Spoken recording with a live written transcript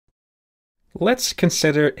Let's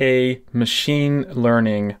consider a machine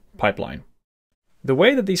learning pipeline. The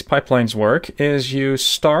way that these pipelines work is you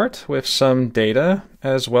start with some data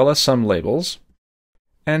as well as some labels,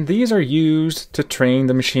 and these are used to train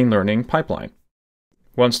the machine learning pipeline.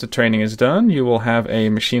 Once the training is done, you will have a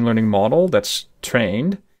machine learning model that's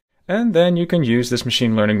trained, and then you can use this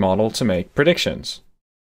machine learning model to make predictions.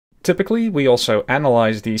 Typically, we also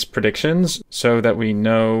analyze these predictions so that we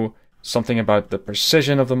know something about the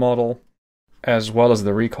precision of the model, as well as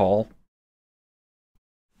the recall.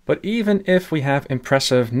 But even if we have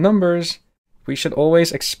impressive numbers, we should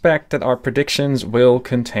always expect that our predictions will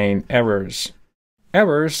contain errors.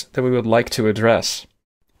 Errors that we would like to address.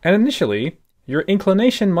 And initially, your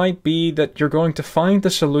inclination might be that you're going to find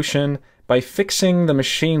the solution by fixing the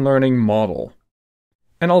machine learning model.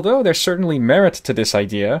 And although there's certainly merit to this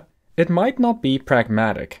idea, it might not be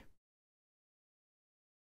pragmatic.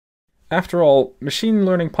 After all, machine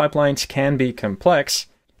learning pipelines can be complex,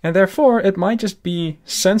 and therefore it might just be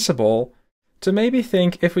sensible to maybe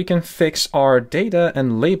think if we can fix our data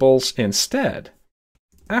and labels instead.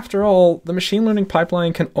 After all, the machine learning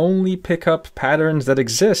pipeline can only pick up patterns that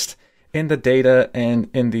exist in the data and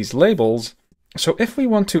in these labels. So if we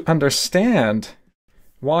want to understand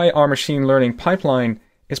why our machine learning pipeline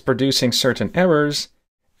is producing certain errors,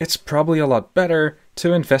 it's probably a lot better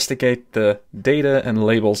to investigate the data and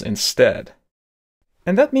labels instead.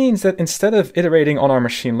 And that means that instead of iterating on our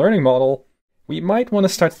machine learning model, we might want to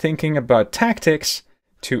start thinking about tactics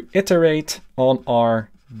to iterate on our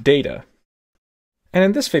data. And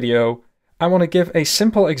in this video, I want to give a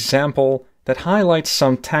simple example that highlights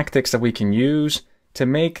some tactics that we can use to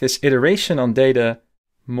make this iteration on data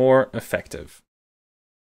more effective.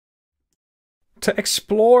 To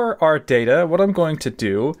explore our data, what I'm going to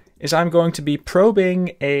do is I'm going to be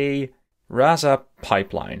probing a Rasa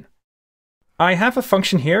pipeline. I have a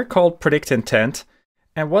function here called predictIntent,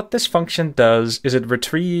 and what this function does is it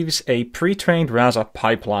retrieves a pre-trained Rasa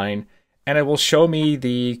pipeline, and it will show me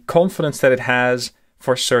the confidence that it has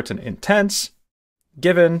for certain intents,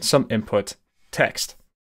 given some input text.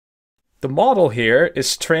 The model here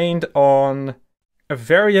is trained on a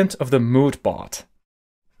variant of the mood bot.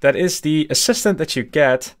 That is the assistant that you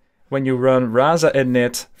get when you run Rasa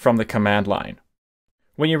init from the command line.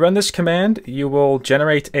 When you run this command, you will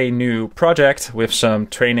generate a new project with some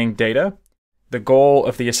training data. The goal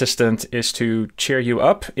of the assistant is to cheer you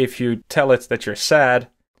up if you tell it that you're sad.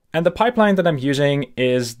 And the pipeline that I'm using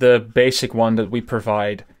is the basic one that we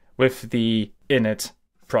provide with the init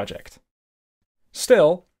project.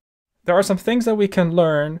 Still, there are some things that we can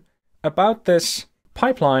learn about this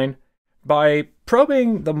pipeline by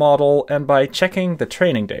probing the model and by checking the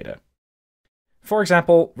training data. For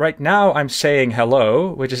example, right now I'm saying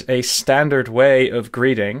hello, which is a standard way of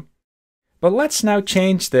greeting. But let's now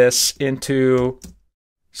change this into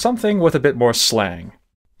something with a bit more slang.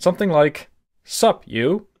 Something like, "Sup,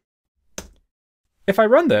 you?" If I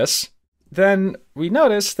run this, then we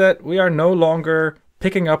notice that we are no longer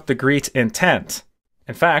picking up the greet intent.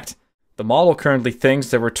 In fact, the model currently thinks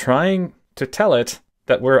that we're trying to tell it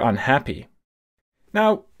that we're unhappy.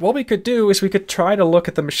 Now, what we could do is we could try to look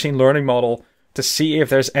at the machine learning model to see if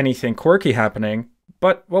there's anything quirky happening.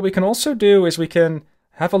 But what we can also do is we can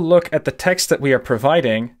have a look at the text that we are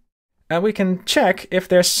providing, and we can check if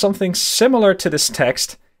there's something similar to this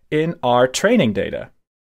text in our training data.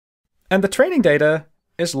 And the training data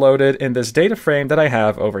is loaded in this data frame that I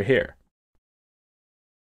have over here.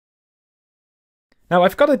 Now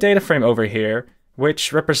I've got a data frame over here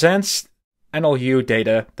which represents NLU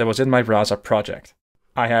data that was in my Rasa project.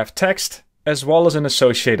 I have text as well as an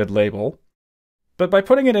associated label, but by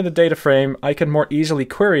putting it in a data frame, I can more easily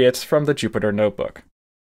query it from the Jupyter notebook.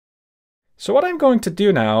 So what I'm going to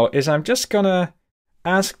do now is I'm just gonna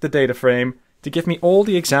ask the data frame to give me all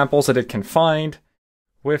the examples that it can find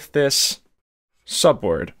with this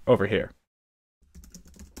subword over here.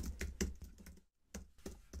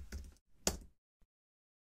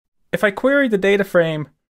 If I query the data frame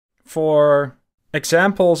for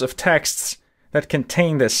examples of texts that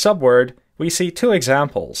contain this subword, we see two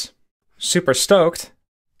examples: super stoked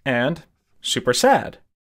and super sad.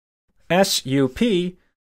 SUP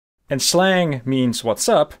and slang means what's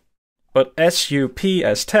up, but SUP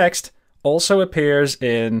as text also appears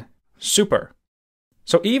in super.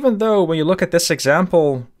 So even though when you look at this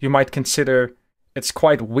example, you might consider it's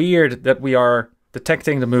quite weird that we are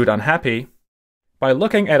detecting the mood unhappy, by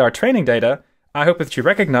looking at our training data, I hope that you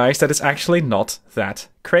recognize that it's actually not that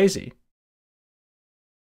crazy.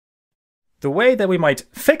 The way that we might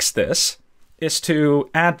fix this is to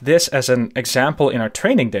add this as an example in our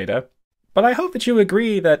training data, but I hope that you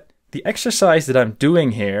agree that the exercise that I'm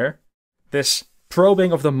doing here this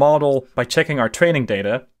probing of the model by checking our training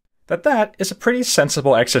data, that is a pretty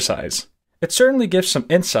sensible exercise. It certainly gives some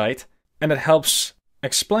insight, and it helps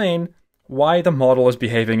explain why the model is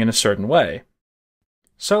behaving in a certain way.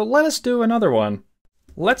 So let us do another one.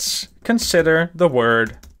 Let's consider the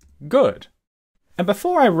word good. And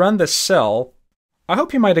before I run this cell, I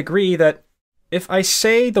hope you might agree that if I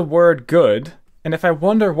say the word good, and if I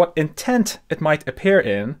wonder what intent it might appear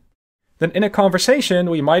in, then in a conversation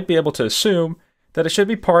we might be able to assume that it should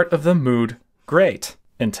be part of the mood great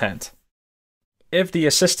intent. If the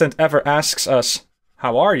assistant ever asks us,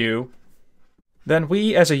 "How are you?" then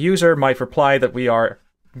we as a user might reply that we are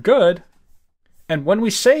good. And when we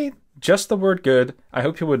say just the word good, I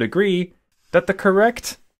hope you would agree that the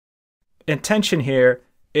correct intention here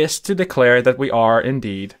is to declare that we are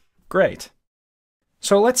indeed great.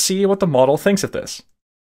 So let's see what the model thinks of this.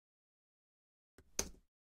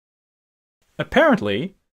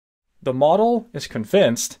 Apparently, the model is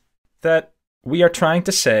convinced that we are trying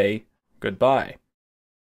to say goodbye.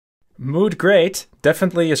 Mood great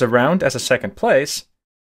definitely is around as a second place,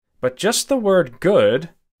 but just the word good,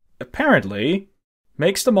 apparently,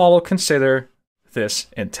 makes the model consider this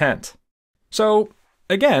intent. So,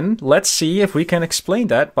 again, let's see if we can explain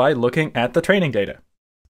that by looking at the training data.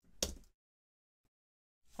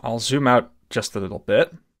 I'll zoom out just a little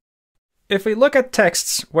bit. If we look at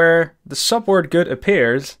texts where the subword good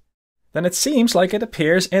appears, then it seems like it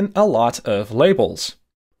appears in a lot of labels.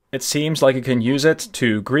 It seems like you can use it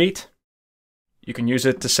to greet. You can use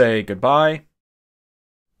it to say goodbye.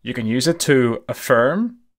 You can use it to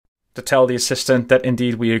affirm, to tell the assistant that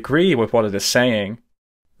indeed we agree with what it is saying.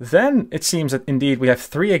 Then it seems that indeed we have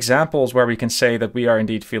 3 examples where we can say that we are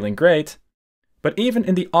indeed feeling great. But even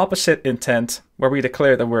in the opposite intent, where we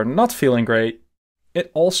declare that we're not feeling great, it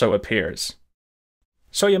also appears.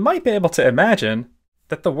 So you might be able to imagine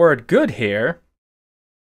that the word good here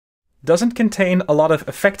doesn't contain a lot of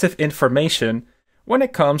effective information when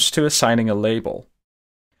it comes to assigning a label.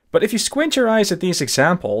 But if you squint your eyes at these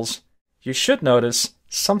examples, you should notice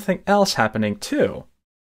something else happening too.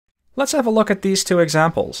 Let's have a look at these 2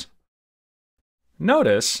 examples.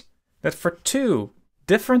 Notice that for 2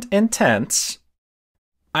 different intents,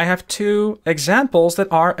 I have 2 examples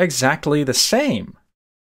that are exactly the same.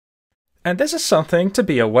 And this is something to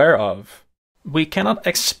be aware of. We cannot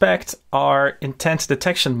expect our intent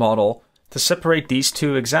detection model to separate these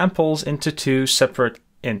 2 examples into 2 separate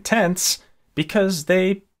intents because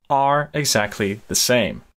they are exactly the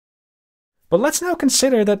same. But let's now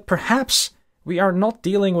consider that perhaps we are not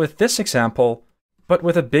dealing with this example, but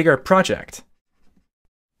with a bigger project.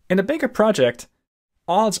 In a bigger project,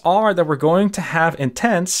 odds are that we're going to have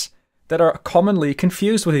intents that are commonly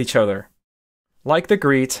confused with each other, like the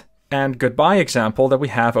greet and goodbye example that we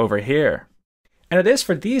have over here. And it is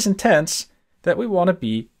for these intents that we want to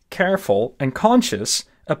be careful and conscious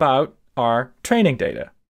about our training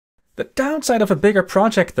data. The downside of a bigger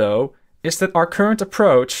project, though, is that our current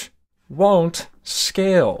approach won't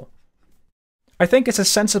scale. I think it's a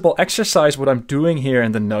sensible exercise what I'm doing here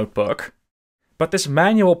in the notebook, but this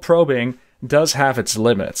manual probing does have its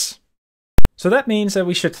limits. So that means that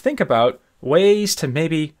we should think about ways to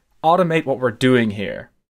maybe automate what we're doing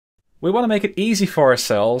here. We want to make it easy for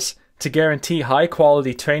ourselves to guarantee high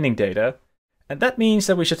quality training data, and that means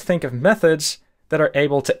that we should think of methods that are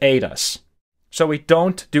able to aid us, so we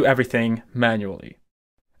don't do everything manually.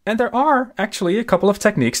 And there are actually a couple of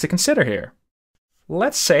techniques to consider here.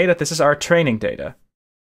 Let's say that this is our training data.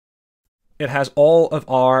 It has all of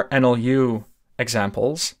our NLU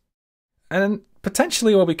examples, and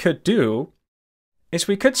potentially what we could do is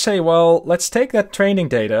we could say, well, let's take that training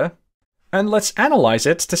data and let's analyze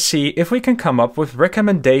it to see if we can come up with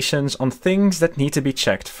recommendations on things that need to be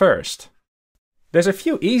checked first. There's a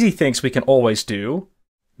few easy things we can always do.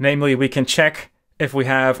 Namely, we can check if we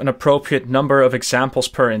have an appropriate number of examples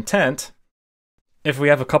per intent. If we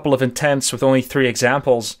have a couple of intents with only 3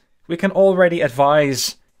 examples, we can already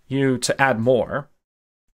advise you to add more.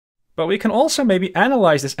 But we can also maybe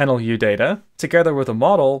analyze this NLU data together with a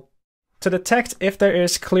model to detect if there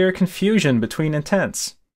is clear confusion between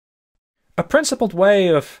intents. A principled way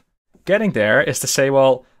of getting there is to say,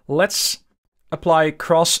 well, let's apply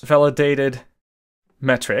cross-validated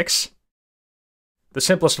metrics. The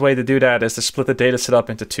simplest way to do that is to split the dataset up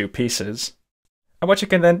into 2 pieces. And what you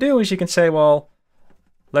can then do is you can say, well,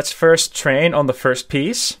 let's first train on the first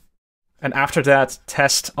piece, and after that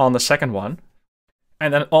test on the second one.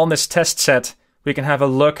 And then on this test set, we can have a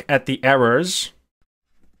look at the errors.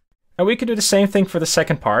 And we can do the same thing for the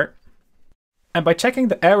second part. And by checking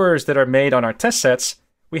the errors that are made on our test sets,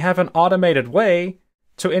 we have an automated way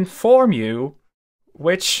to inform you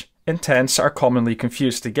which intents are commonly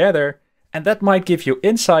confused together, and that might give you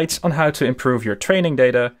insights on how to improve your training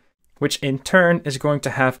data, which in turn is going to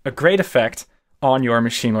have a great effect on your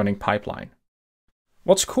machine learning pipeline.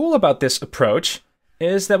 What's cool about this approach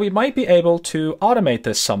is that we might be able to automate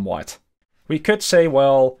this somewhat. We could say,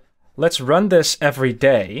 well, let's run this every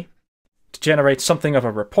day to generate something of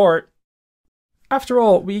a report. After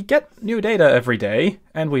all, we get new data every day,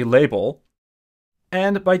 and we label.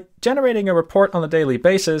 And by generating a report on a daily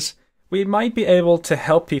basis, we might be able to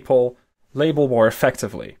help people label more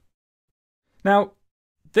effectively. Now,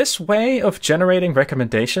 this way of generating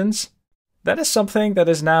recommendations, that is something that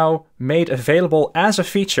is now made available as a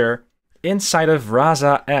feature inside of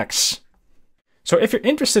Rasa X. So if you're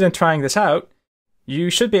interested in trying this out, you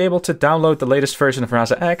should be able to download the latest version of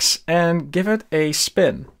Rasa X and give it a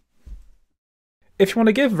spin. If you want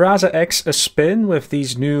to give Rasa X a spin with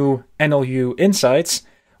these new NLU insights,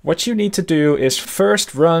 what you need to do is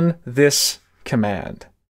first run this command.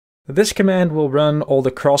 This command will run all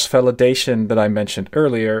the cross-validation that I mentioned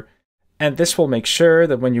earlier, and this will make sure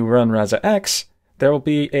that when you run Rasa X, there will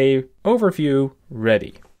be an overview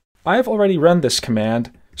ready. I have already run this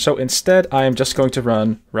command, so instead I am just going to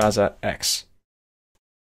run Rasa X.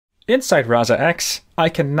 Inside Rasa X, I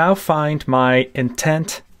can now find my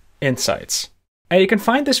intent insights. And you can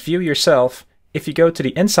find this view yourself if you go to the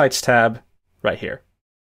Insights tab right here.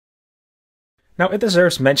 Now, it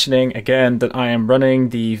deserves mentioning again that I am running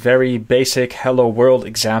the very basic Hello World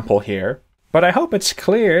example here, but I hope it's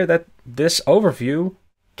clear that this overview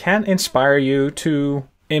can inspire you to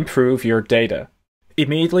improve your data.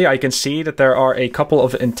 Immediately, I can see that there are a couple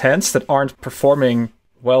of intents that aren't performing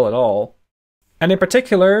well at all. And in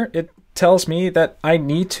particular, it tells me that I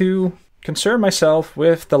need to concern myself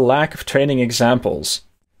with the lack of training examples.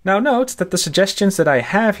 Now note that the suggestions that I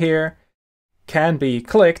have here can be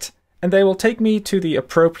clicked, and they will take me to the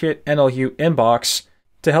appropriate NLU inbox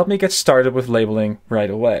to help me get started with labeling right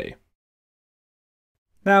away.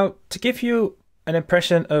 Now, to give you an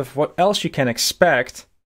impression of what else you can expect,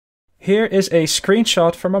 here is a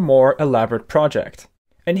screenshot from a more elaborate project.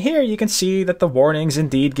 And here you can see that the warnings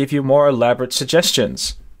indeed give you more elaborate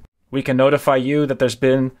suggestions. We can notify you that there's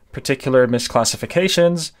been particular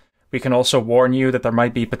misclassifications. We can also warn you that there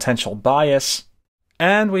might be potential bias.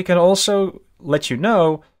 And we can also let you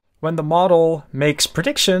know when the model makes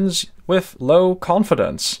predictions with low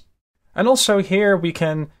confidence. And also here we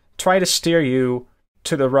can try to steer you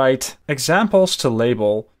to the right examples to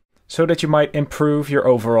label so that you might improve your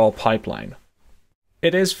overall pipeline.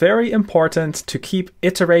 It is very important to keep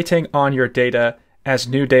iterating on your data as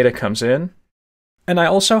new data comes in. And I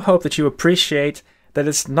also hope that you appreciate that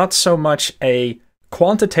it's not so much a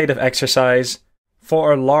quantitative exercise.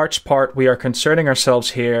 For a large part, we are concerning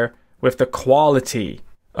ourselves here with the quality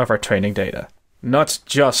of our training data, not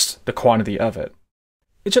just the quantity of it.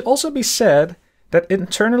 It should also be said that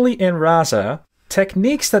internally in Rasa,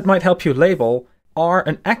 techniques that might help you label are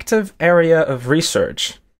an active area of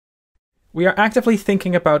research. We are actively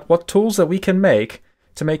thinking about what tools that we can make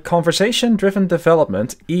to make conversation-driven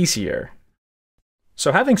development easier.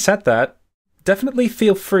 So having said that, definitely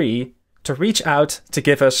feel free to reach out to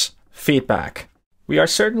give us feedback. We are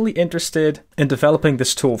certainly interested in developing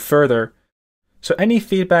this tool further, so any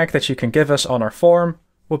feedback that you can give us on our forum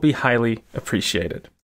will be highly appreciated.